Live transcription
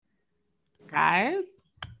Guys,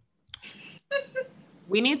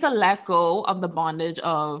 we need to let go of the bondage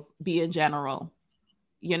of being general.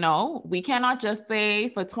 You know, we cannot just say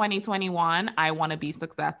for 2021, I want to be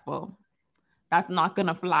successful. That's not going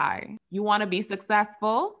to fly. You want to be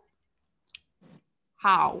successful?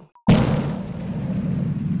 How?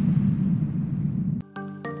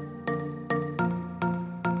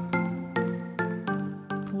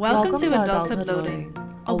 Welcome to Adulthood Loading,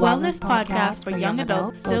 a wellness podcast for young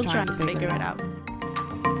adults still trying to figure it out.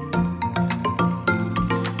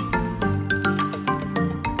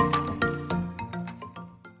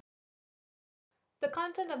 The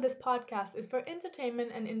content of this podcast is for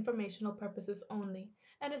entertainment and informational purposes only,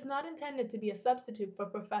 and is not intended to be a substitute for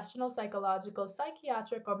professional psychological,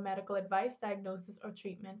 psychiatric, or medical advice, diagnosis, or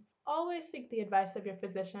treatment. Always seek the advice of your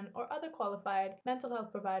physician or other qualified mental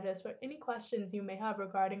health providers for any questions you may have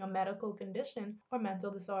regarding a medical condition or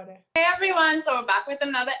mental disorder. Hey everyone, so we're back with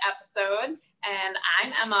another episode, and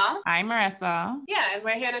I'm Emma. I'm Marissa. Yeah, and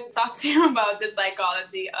we're here to talk to you about the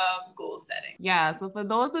psychology of goal setting. Yeah, so for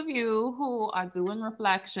those of you who are doing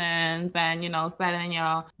reflections and, setting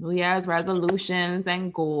your New Year's resolutions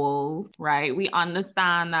and goals, right? We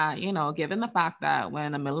understand that, given the fact that we're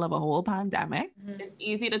in the middle of a whole pandemic, it's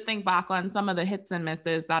easy to think back on some of the hits and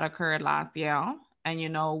misses that occurred last year. And,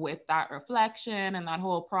 with that reflection and that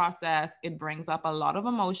whole process, it brings up a lot of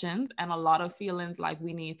emotions and a lot of feelings like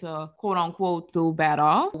we need to, quote unquote, do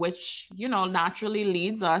better, which, naturally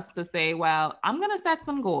leads us to say, well, I'm going to set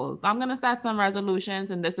some goals. I'm going to set some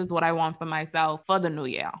resolutions. And this is what I want for myself for the new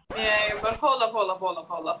year. Yeah, but hold up,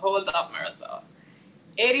 Marissa.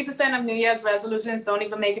 80% of New Year's resolutions don't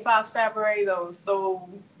even make it past February, though. So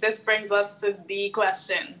this brings us to the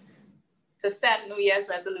question: to set New Year's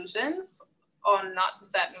resolutions or not to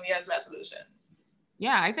set New Year's resolutions?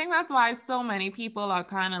 Yeah, I think that's why so many people are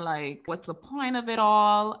kind of like, what's the point of it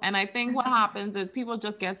all? And I think what happens is people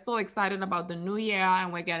just get so excited about the new year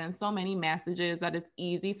and we're getting so many messages that it's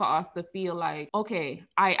easy for us to feel like, okay,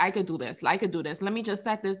 I could do this. I could do this. Let me just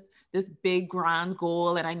set this big grand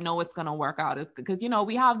goal and I know it's going to work out. It's because,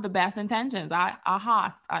 we have the best intentions. Our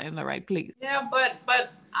hearts are in the right place. Yeah, but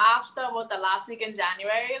after the last week in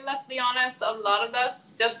January, let's be honest, a lot of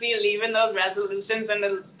us just be leaving those resolutions in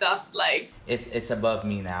the dust. Like, it's above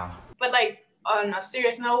me now. But on a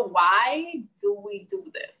serious note, why do we do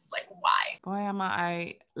this? Like, why? Boy, am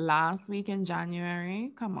I last week in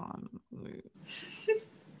January? Come on.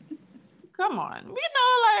 Come on.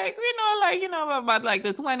 We know about like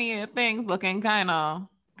the 20th things looking kind of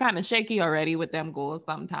shaky already with them goals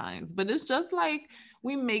sometimes. But it's just like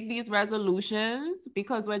we make these resolutions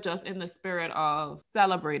because we're just in the spirit of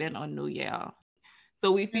celebrating a new year.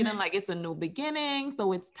 So we feeling like it's a new beginning.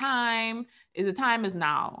 So it's time. The time is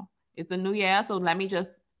now. It's a new year. So let me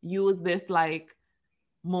just use this like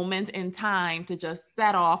moment in time to just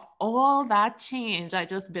set off all that change I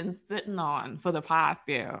just been sitting on for the past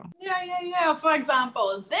year. Yeah. For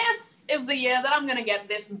example, this is the year that I'm gonna get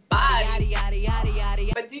this body.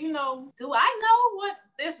 But do I know what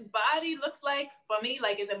this body looks like for me?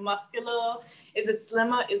 Like, is it muscular? Is it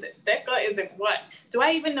slimmer? Is it thicker? Is it what? Do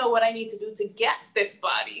I even know what I need to do to get this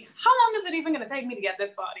body? How long is it even gonna take me to get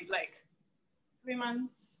this body? Like 3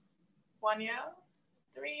 months? 1 year?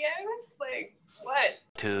 3 years? Like, what?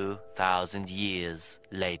 2,000 years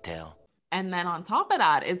later. And then on top of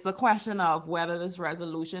that, it's the question of whether this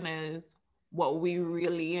resolution is what we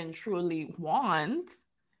really and truly want,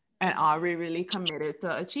 and are we really committed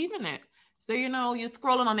to achieving it? So, you're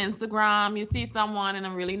scrolling on Instagram, you see someone in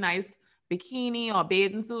a really nice bikini or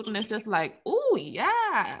bathing suit, and it's just like, ooh,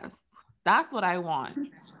 yes, that's what I want.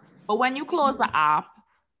 But when you close the app,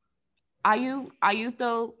 are you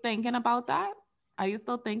still thinking about that? Are you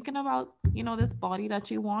still thinking about, this body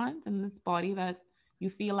that you want and this body that you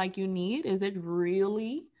feel like you need? Is it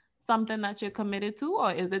really something that you're committed to?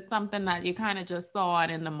 Or is it something that you kind of just saw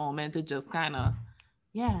it in the moment to just kind of,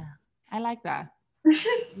 yeah, I like that.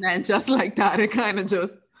 And then just like that, it kind of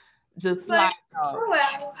just flies out.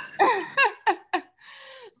 Well.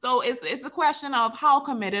 So it's a question of how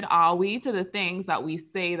committed are we to the things that we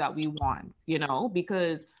say that we want,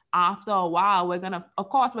 because after a while, we're going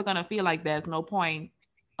to feel like there's no point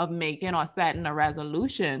of making or setting a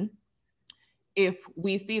resolution if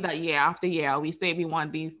we see that year after year, we say we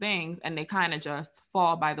want these things and they kind of just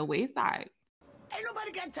fall by the wayside. Ain't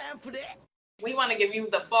nobody got time for that. We want to give you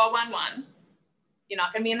the 411. You're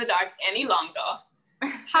not going to be in the dark any longer.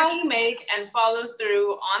 How you make and follow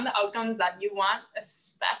through on the outcomes that you want,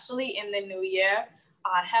 especially in the new year,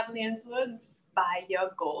 are heavily influenced by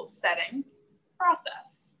your goal setting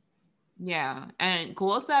process. Yeah. And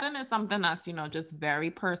goal setting is something that's, just very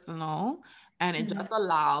personal. And it just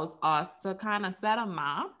allows us to kind of set a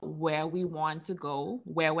map where we want to go,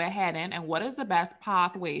 where we're heading, and what is the best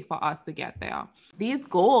pathway for us to get there. These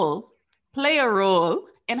goals play a role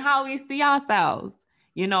in how we see ourselves.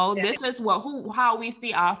 You know, this is how we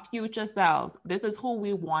see our future selves. This is who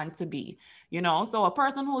we want to be. You know, so a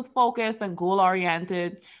person who's focused and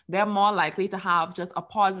goal-oriented, they're more likely to have just a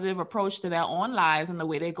positive approach to their own lives and the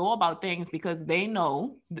way they go about things, because they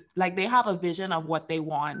know, like, they have a vision of what they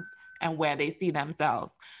want and where they see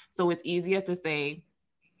themselves. So it's easier to say,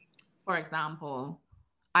 for example,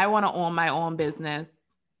 I want to own my own business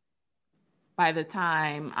by the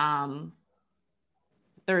time I'm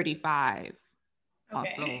 35 or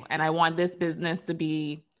so, and I want this business to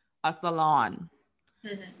be a salon.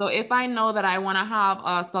 So if I know that I want to have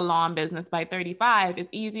a salon business by 35, it's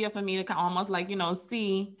easier for me to almost like, you know,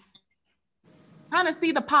 see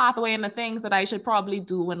the pathway and the things that I should probably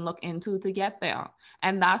do and look into to get there.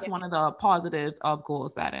 And that's one of the positives of goal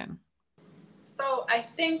setting. So I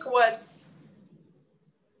think what's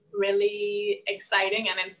really exciting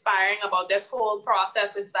and inspiring about this whole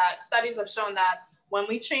process is that studies have shown that when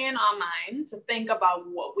we train our mind to think about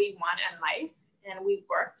what we want in life, and we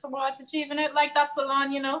work towards achieving it, like that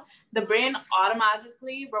salon, you know, the brain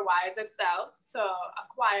automatically rewires itself to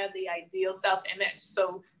acquire the ideal self-image.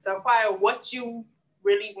 So to acquire what you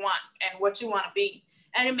really want and what you want to be.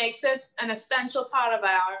 And it makes it an essential part of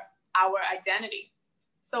our identity.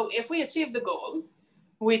 So if we achieve the goal,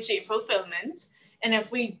 we achieve fulfillment. And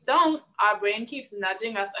if we don't, our brain keeps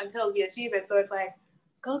nudging us until we achieve it. So it's like,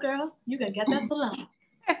 go girl, you can get that salon.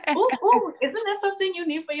 Ooh, isn't that something you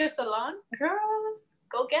need for your salon? Girl,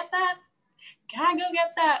 go get that. Gotta go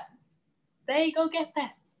get that. There you go, get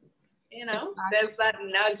that. You know, there's that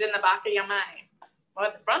nudge in the back of your mind, or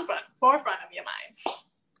at the forefront of your mind.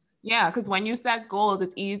 Yeah, because when you set goals,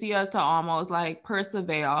 it's easier to almost like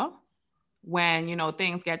persevere when, you know,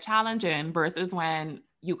 things get challenging versus when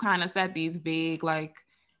you kind of set these vague, like,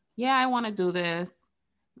 yeah, I want to do this.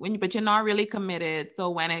 But you're not really committed. So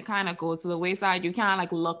when it kind of goes to the wayside, you kind of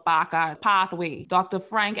like look back at pathway. Dr.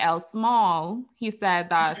 Frank L. Small, he said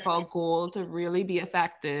that for a goal to really be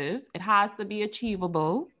effective, it has to be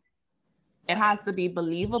achievable. It has to be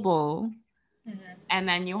believable. And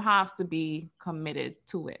then you have to be committed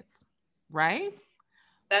to it, right?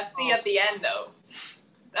 That's the at the end though.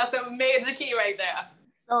 That's a major key right there.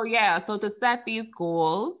 So yeah, so to set these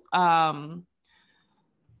goals,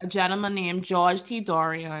 a gentleman named George T.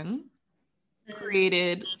 Dorian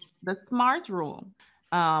created the SMART rule,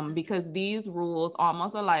 because these rules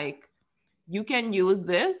almost are like, you can use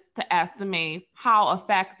this to estimate how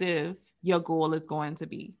effective your goal is going to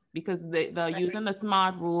be, because the using the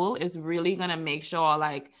SMART rule is really going to make sure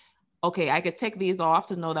like, okay, I could tick these off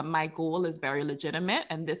to know that my goal is very legitimate,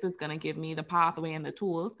 and this is going to give me the pathway and the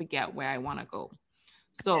tools to get where I want to go.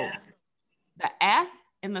 So the S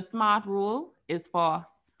in the SMART rule is for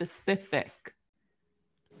specific.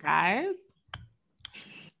 Guys,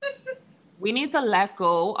 we need to let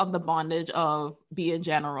go of the bondage of being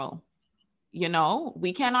general. You know,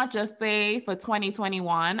 we cannot just say for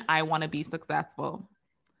 2021, I want to be successful.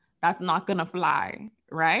 That's not going to fly,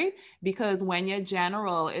 right? Because when you're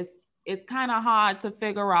general, it's kind of hard to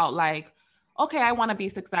figure out like, okay, I want to be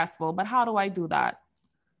successful, but how do I do that?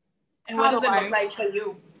 And what does it look like for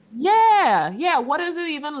you? Yeah. What does it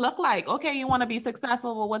even look like? Okay, you want to be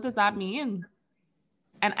successful. Well, what does that mean?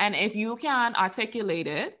 And if you can articulate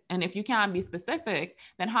it, and if you can be specific,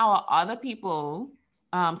 then how are other people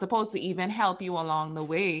supposed to even help you along the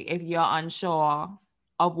way if you're unsure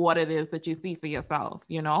of what it is that you see for yourself?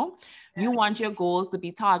 You know, you want your goals to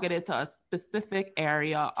be targeted to a specific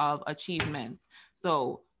area of achievements.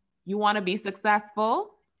 So you want to be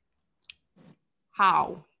successful.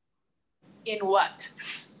 How? In what?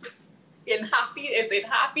 Is it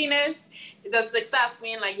happiness? Does success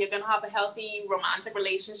mean like you're gonna have a healthy romantic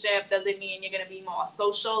relationship? Does it mean you're gonna be more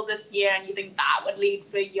social this year and you think that would lead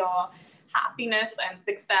for your happiness and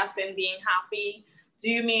success in being happy? Do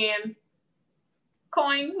you mean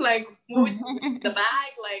coin, like the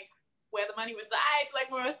bag, like where the money resides, like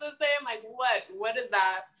Marissa's saying? Like what does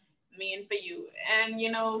that mean for you? And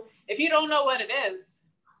you know, if you don't know what it is,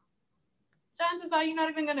 chances are you're not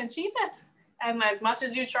even gonna achieve it. And as much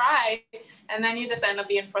as you try, and then you just end up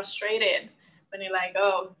being frustrated when you're like,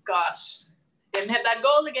 oh gosh, didn't hit that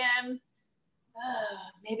goal again.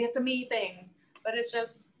 Maybe it's a me thing, but it's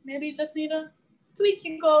just, maybe you just need to tweak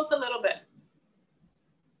your goals a little bit.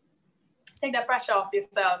 Take that pressure off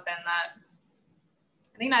yourself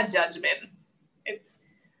and that judgment.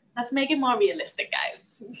 Let's make it more realistic, guys.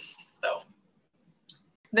 So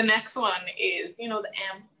the next one is, the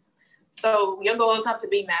M. So your goals have to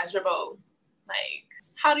be measurable. Like,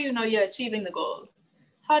 how do you know you're achieving the goal?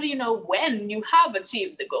 How do you know when you have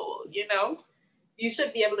achieved the goal? You know, you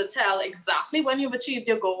should be able to tell exactly when you've achieved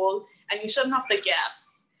your goal, and you shouldn't have to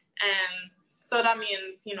guess. And so that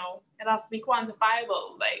means, you know, it has to be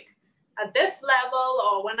quantifiable. Like, at this level,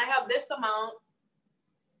 or when I have this amount,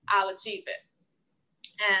 I'll achieve it.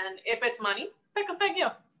 And if it's money, pick a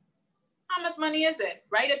figure. How much money is it?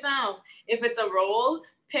 Write it down. If it's a role,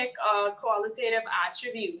 pick a qualitative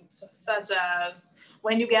attribute, such as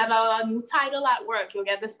when you get a new title at work, you'll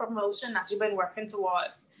get this promotion that you've been working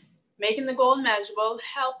towards. Making the goal measurable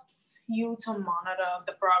helps you to monitor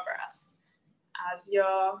the progress as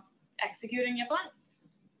you're executing your plans.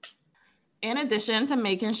 In addition to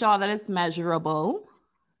making sure that it's measurable,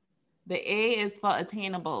 the A is for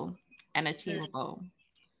attainable and achievable.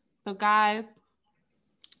 So guys,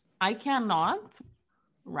 I cannot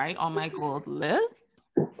write on my goals list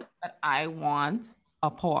that I want a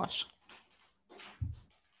Porsche.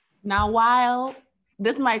 Now, while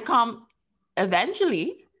this might come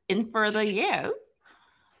eventually in further years,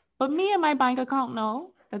 but me and my bank account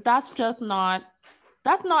know that that's not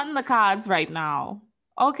in the cards right now.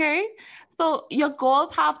 Okay? So your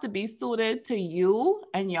goals have to be suited to you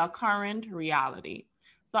and your current reality.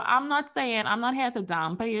 So I'm not here to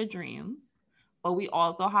dampen your dreams, but we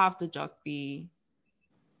also have to just be,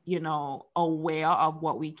 you know, aware of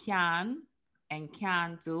what we can and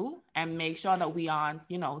can't do, and make sure that we aren't,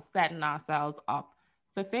 you know, setting ourselves up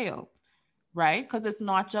to fail, right? Because it's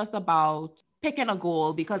not just about picking a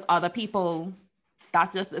goal because other people,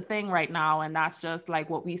 that's just a thing right now, and that's just like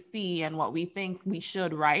what we see and what we think we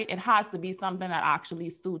should, right? It has to be something that actually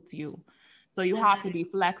suits you. So you have to be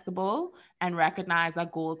flexible and recognize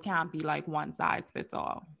that goals can't be like one size fits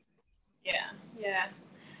all. Yeah.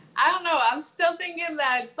 I don't know. I'm still thinking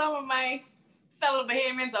that some of my fellow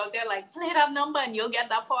Bahamians out there, like, play that number and you'll get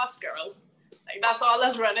that Porsche, girl. Like, that's all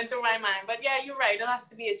that's running through my mind. But yeah, you're right. It has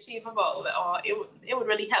to be achievable, or it would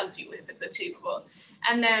really help you if it's achievable.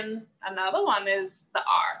 And then another one is the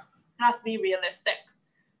R. It has to be realistic.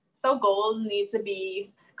 So goals need to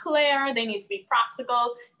be clear. They need to be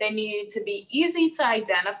practical. They need to be easy to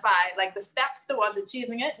identify. Like, the steps towards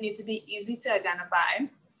achieving it need to be easy to identify.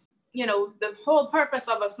 You know, the whole purpose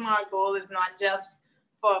of a SMART goal is not just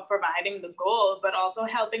for providing the goal, but also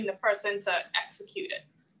helping the person to execute it.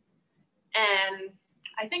 And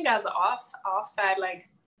I think as an offside, like,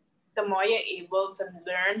 the more you're able to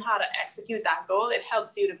learn how to execute that goal, it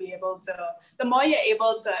helps you to be able to, the more you're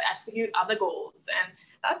able to execute other goals. And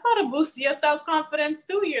that sort of boosts your self-confidence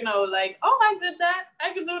too, you know, like, oh, I did that.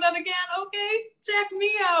 I can do that again. Okay, check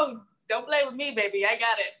me out. Don't play with me, baby. I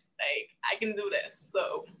got it. Like, I can do this.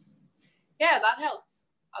 So yeah, that helps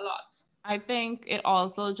a lot. I think it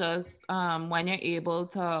also just, when you're able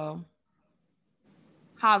to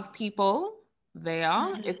have people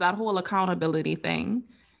there, it's that whole accountability thing,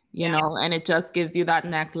 you know, and it just gives you that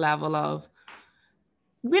next level of,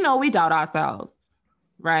 you know, we doubt ourselves,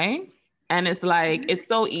 right? And it's like, it's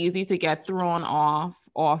so easy to get thrown off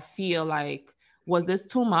or feel like, was this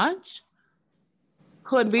too much?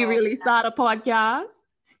 Could we really start a podcast?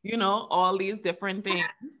 You know, all these different things.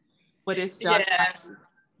 But it's just like,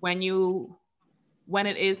 when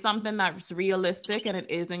it is something that's realistic and it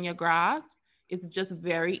is in your grasp, it's just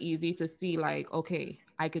very easy to see like, okay,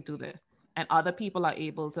 I could do this. And other people are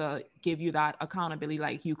able to give you that accountability,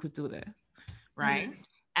 like, you could do this, right?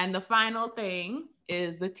 And the final thing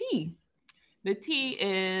is the T. The T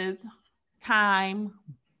is time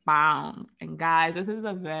bounds. And guys, this is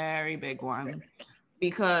a very big one,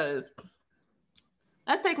 because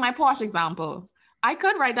let's take my Porsche example. I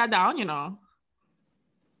could write that down, you know,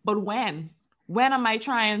 but when am I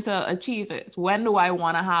trying to achieve it? When do I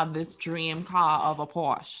want to have this dream car of a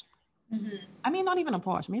Porsche? I mean, not even a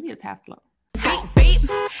Porsche, maybe a Tesla. Is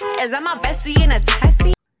that my bestie in a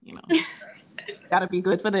Tesla? You know, gotta be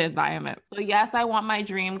good for the environment. So yes, I want my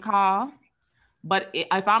dream car, but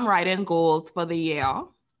if I'm writing goals for the year,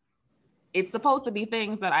 it's supposed to be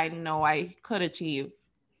things that I know I could achieve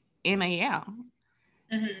in a year.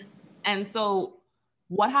 And so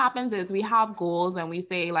what happens is we have goals and we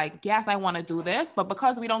say like, yes, I want to do this, but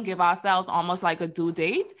because we don't give ourselves almost like a due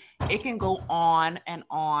date, it can go on and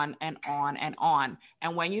on and on and on.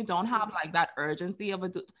 And when you don't have like that urgency of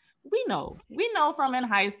we know from in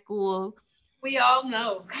high school. We all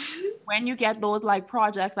know. When you get those like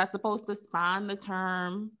projects that's supposed to span the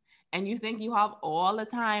term and you think you have all the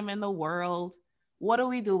time in the world, what do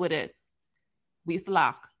we do with it? We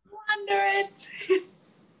slack. Wonder it.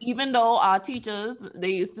 Even though our teachers, they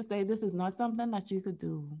used to say, this is not something that you could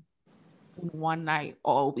do in one night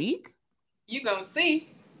or a week. You gonna see.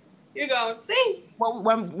 You're going to see. Well,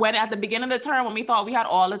 when at the beginning of the term, when we thought we had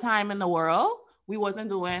all the time in the world, we wasn't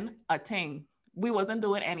doing a thing. We wasn't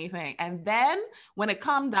doing anything. And then when it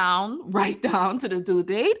come down, right down to the due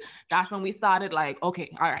date, that's when we started like, okay,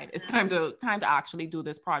 all right, it's time to actually do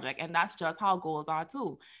this project. And that's just how goals are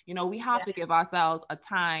too. You know, we have to give ourselves a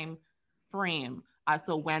time frame as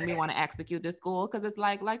to when we want to execute this goal. Cause it's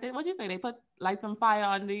like what you say, they put like some fire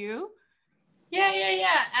under you. Yeah.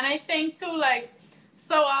 And I think too, like,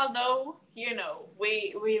 so although, you know,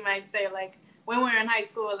 we might say like when we were in high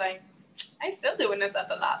school, like, I still doing this at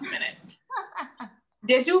the last minute.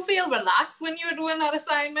 Did you feel relaxed when you were doing that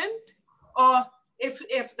assignment? Or if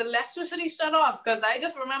the electricity shut off? Because I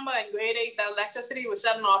just remember in grade 8, the electricity was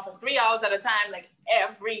shutting off for 3 hours at a time, like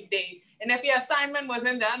every day. And if your assignment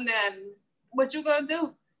wasn't done, then what you gonna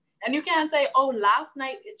do? And you can't say, oh, last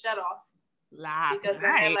night it shut off. Because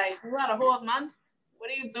then they're like, you had a whole month? What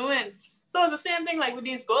are you doing? So it's the same thing like with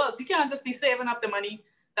these goals. You can't just be saving up the money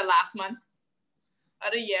the last month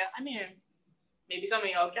of the year. I mean, maybe some of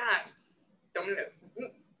y'all can.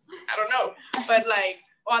 I don't know. But like,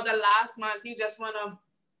 or the last month, you just want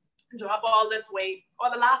to drop all this weight. Or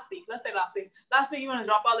the last week, let's say last week. Last week, you want to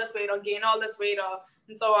drop all this weight or gain all this weight or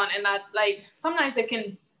and so on. And that, like, sometimes you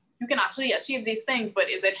can actually achieve these things, but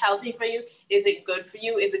is it healthy for you? Is it good for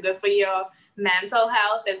you? Is it good for your mental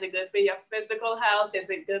health? Is it good for your physical health? Is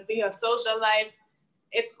it good for your social life?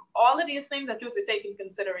 It's all of these things that you have to take in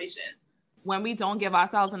consideration. When we don't give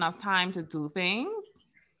ourselves enough time to do things,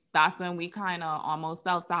 that's when we kind of almost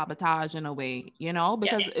self-sabotage in a way, you know,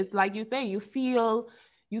 because it's like you say, you feel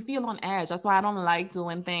on edge. That's why I don't like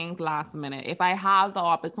doing things last minute. If I have the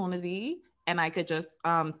opportunity and I could just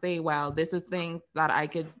say, well, this is things that I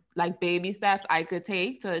could, like baby steps I could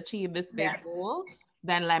take to achieve this big goal,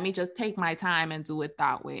 then let me just take my time and do it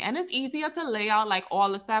that way. And it's easier to lay out like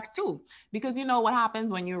all the steps too, because you know what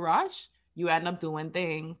happens when you rush, you end up doing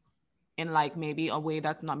things in like maybe a way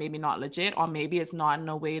that's maybe not legit, or maybe it's not in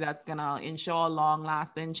a way that's gonna ensure long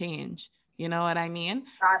lasting change. You know what I mean?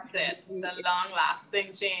 That's it. The long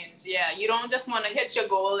lasting change. Yeah. You don't just want to hit your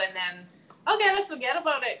goal and then, okay, let's forget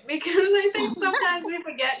about it. Because I think sometimes we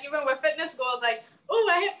forget, even with fitness goals, like, oh,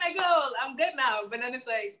 I hit my goal, I'm good now. But then it's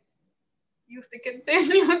like, you have to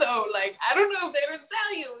continue though. Like, I don't know if they don't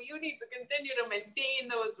tell you, you need to continue to maintain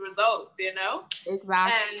those results, you know?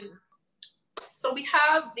 Exactly. And so we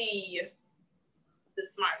have the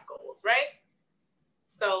SMART goals, right?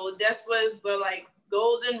 So this was the like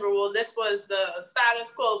golden rule. This was the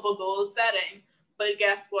status quo for goal setting. But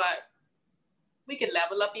guess what? We can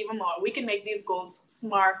level up even more. We can make these goals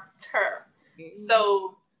smarter. Mm-hmm.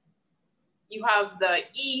 So you have the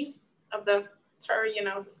E of the TER, you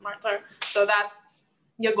know, the SMART-TER. So that's,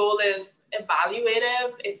 your goal is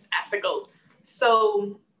evaluative, it's ethical.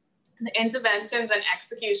 So the interventions and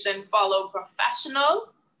execution follow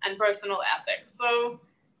professional and personal ethics. So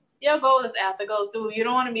your goal is ethical too. You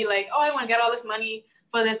don't want to be like, oh, I want to get all this money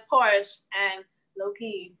for this Porsche, and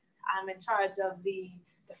low-key, I'm in charge of the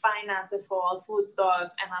finances for all food stores,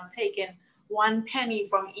 and I'm taking 1 penny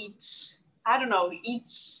from each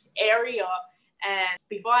area. And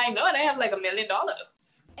before I know it, I have like $1 million.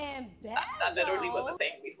 That literally was a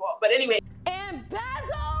thing before. But anyway.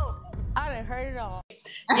 Embezzle? I done heard it all.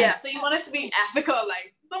 Yeah, so you want it to be ethical,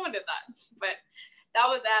 like someone did that. But that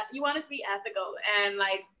was that. You want it to be ethical. And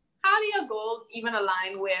like, how do your goals even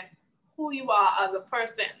align with who you are as a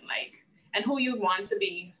person, like, and who you want to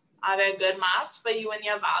be? Are they a good match for you and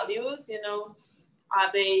your values? You know,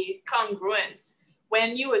 are they congruent?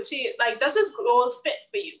 When you achieve, like, does this goal fit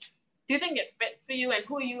for you? Do you think it fits for you and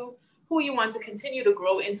who you want to continue to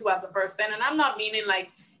grow into as a person? And I'm not meaning like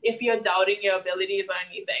if you're doubting your abilities or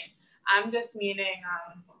anything. I'm just meaning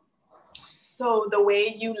so the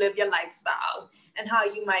way you live your lifestyle and how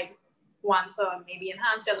you might want to maybe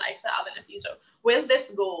enhance your lifestyle in the future. Will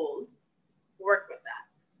this goal work with that?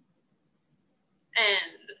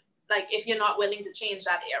 And like, if you're not willing to change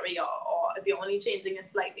that area, or if you're only changing it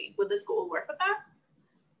slightly, will this goal work with that?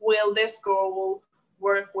 Will this goal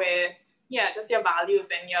work with, just your values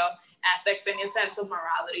and your ethics and your sense of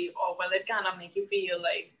morality? Or will it kind of make you feel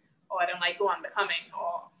like, oh, I don't like who I'm becoming,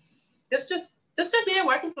 or this just ain't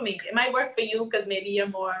working for me. It might work for you because maybe you're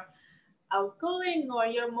more outgoing, or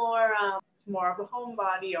you're more of a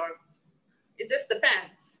homebody, or it just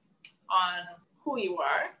depends on who you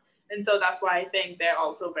are. And so that's why I think they're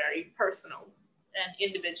also very personal and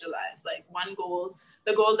individualized. Like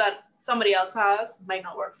the goal that somebody else has might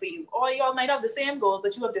not work for you, or y'all might have the same goal,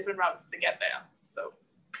 but you have different routes to get there. So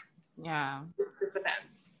it just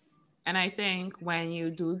depends. And I think when you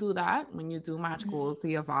do that, when you do match goals to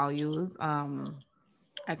your values,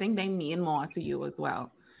 I think they mean more to you as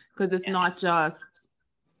well. because it's not just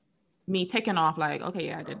me ticking off like, okay,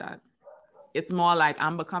 yeah, I did that. It's more like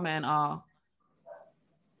I'm becoming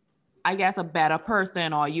I guess a better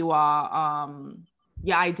person, or you are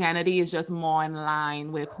your identity is just more in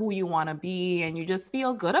line with who you want to be, and you just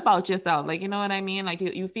feel good about yourself. Like, you know what I mean? Like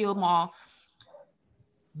you feel more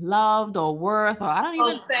loved or worth, or I don't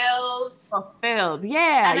even fulfilled.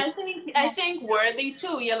 Yeah. And I think worthy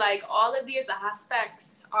too. You're like, all of these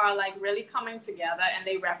aspects are like really coming together and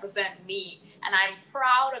they represent me. And I'm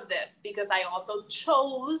proud of this because I also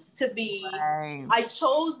chose to be, I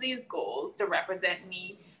chose these goals to represent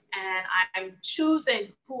me, and I'm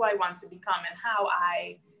choosing who I want to become and how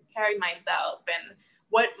I carry myself and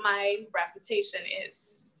what my reputation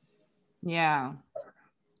is. Yeah.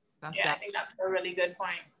 I think that's a really good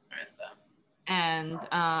point, Marissa. And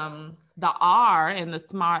the R in the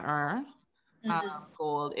SMART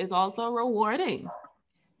goal is also rewarding.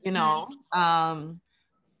 You know,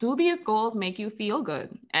 do these goals make you feel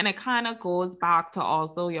good? And it kind of goes back to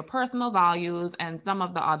also your personal values and some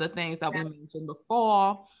of the other things that we mentioned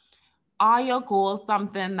before. Are your goals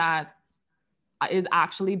something that is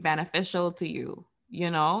actually beneficial to you,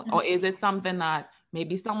 you know? Or is it something that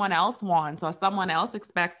maybe someone else wants or someone else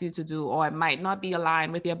expects you to do, or it might not be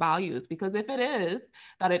aligned with your values? Because if it is,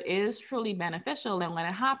 that it is truly beneficial, then when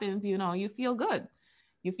it happens, you know, you feel good.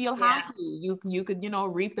 You feel happy. You could, you know,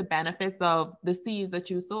 reap the benefits of the seeds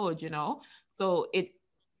that you sowed, you know? So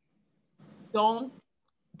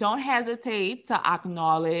don't hesitate to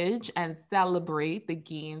acknowledge and celebrate the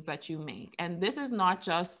gains that you make. And this is not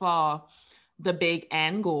just for the big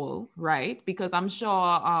end goal, right? Because I'm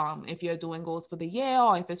sure if you're doing goals for the year,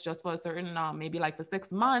 or if it's just for a certain, maybe like for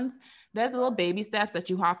 6 months, there's little baby steps that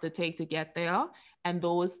you have to take to get there. And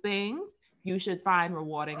those things you should find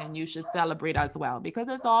rewarding and you should celebrate as well, because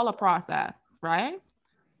it's all a process, right?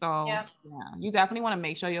 So you definitely want to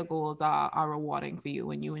make sure your goals are rewarding for you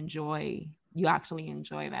and you actually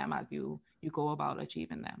enjoy them as you go about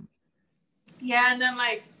achieving them. Yeah, and then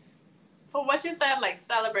like for what you said, like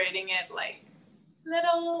celebrating it, like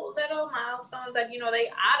little milestones that, you know, they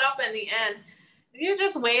add up in the end. If you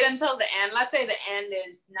just wait until the end, let's say the end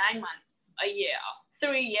is 9 months, a year,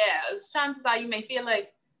 3 years, chances are you may feel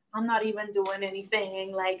like, I'm not even doing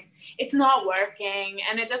anything, like it's not working,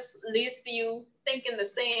 and it just leads to you thinking the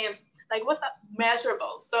same, like what's that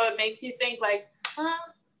measurable? So it makes you think like,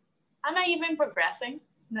 am I even progressing?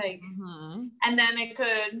 Like, and then it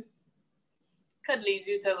could lead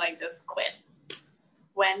you to like just quit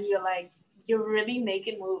when you're like, you're really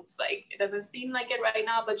making moves. Like it doesn't seem like it right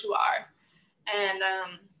now, but you are. And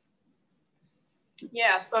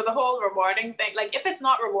so the whole rewarding thing, like if it's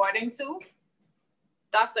not rewarding too,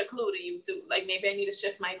 that's a clue to you too. Like maybe I need to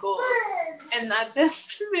shift my goals. And that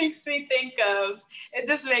just makes me think of,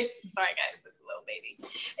 sorry guys, this little baby.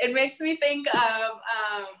 It makes me think of,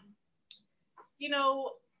 you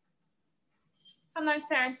know, sometimes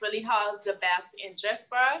parents really have the best interest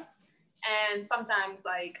for us. And sometimes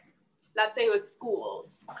like, let's say with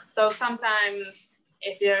schools. So sometimes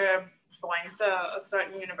if you're going to a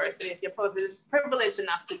certain university, if you're privileged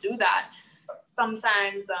enough to do that,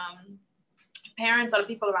 sometimes parents or the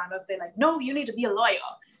people around us say like, no, you need to be a lawyer.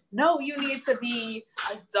 No, you need to be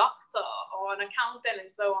a doctor or an accountant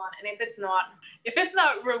and so on. And if it's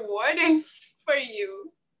not rewarding for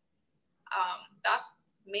you, that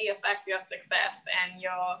may affect your success and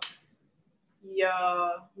your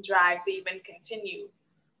drive to even continue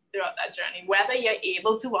throughout that journey, whether you're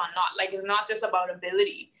able to or not. Like it's not just about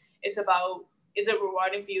ability. It's about, is it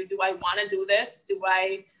rewarding for you? Do I want to do this? Do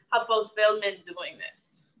I have fulfillment doing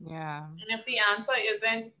this? Yeah. And if the answer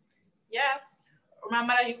isn't yes,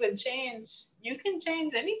 remember that you can change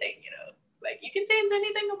anything, you know, like you can change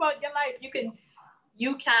anything about your life.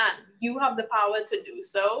 You have the power to do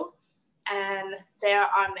so. And there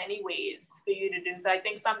are many ways for you to do so. I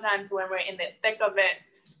think sometimes when we're in the thick of it,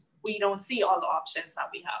 we don't see all the options that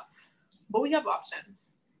we have, but we have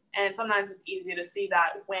options. And sometimes it's easier to see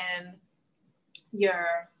that when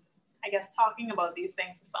you're, I guess, talking about these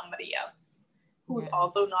things to somebody else who's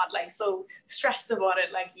also not like so stressed about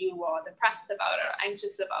it like you, or depressed about it or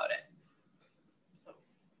anxious about it. So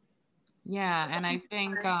and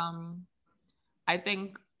I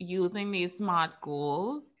think using these SMART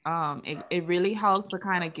goals, it really helps to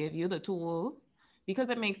kind of give you the tools, because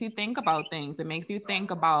it makes you think about things. It makes you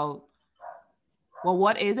think about, well,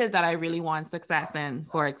 what is it that I really want success in,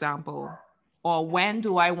 for example? Or when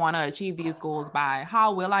do I want to achieve these goals by?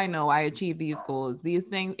 How will I know I achieve these goals? These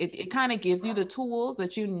things, it kind of gives you the tools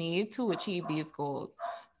that you need to achieve these goals.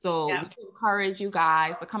 So we encourage you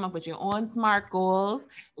guys to come up with your own SMART goals.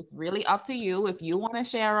 It's really up to you if you want to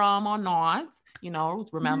share them or not. You know,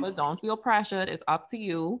 remember, don't feel pressured. It's up to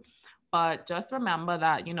you. But just remember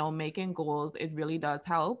that, you know, making goals, it really does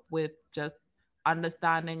help with just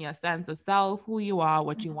understanding your sense of self, who you are,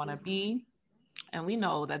 what you want to be. And we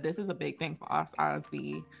know that this is a big thing for us as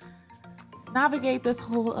we navigate this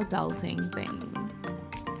whole adulting thing.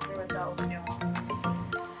 We're adults, y'all.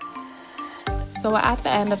 So we're at the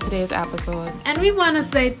end of today's episode. And we want to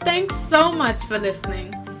say thanks so much for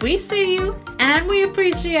listening. We see you and we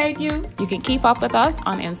appreciate you. You can keep up with us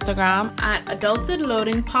on Instagram at Adulthood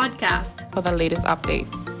Loading Podcast for the latest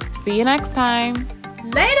updates. See you next time.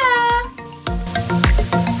 Later!